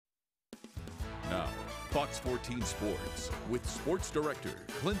Fox 14 Sports with Sports Director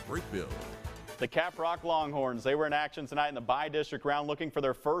Clint Brickbill. The Caprock Longhorns, they were in action tonight in the bi-district round looking for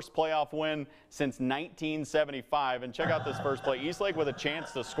their first playoff win since 1975. And check out this first play. Eastlake with a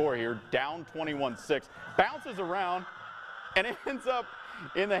chance to score here, down 21-6. Bounces around and it ends up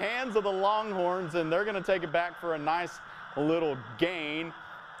in the hands of the Longhorns, and they're going to take it back for a nice little gain.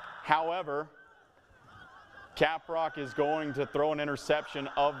 However, Caprock is going to throw an interception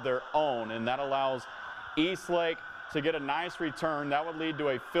of their own, and that allows Eastlake to get a nice return. That would lead to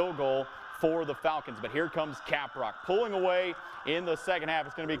a field goal for the Falcons. But here comes Caprock pulling away in the second half.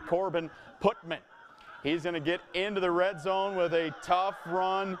 It's going to be Corbin Putman. He's going to get into the red zone with a tough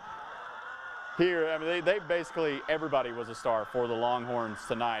run here. I mean, they basically, everybody was a star for the Longhorns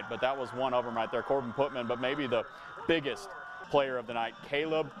tonight, but that was one of them right there, Corbin Putman. But maybe the biggest player of the night,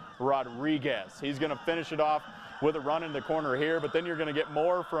 Caleb Rodriguez. He's going to finish it off with a run in the corner here, but then you're going to get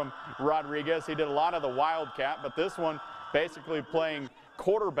more from Rodriguez. He did a lot of the wildcat, but this one basically playing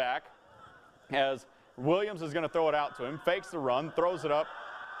quarterback as Williams is going to throw it out to him, fakes the run, throws it up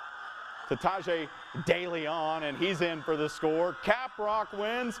to Tajay DeLeon, and he's in for the score. Caprock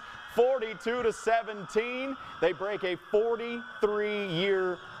wins 42-17. They break a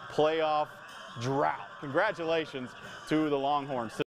 43-year playoff drought. Congratulations to the Longhorns.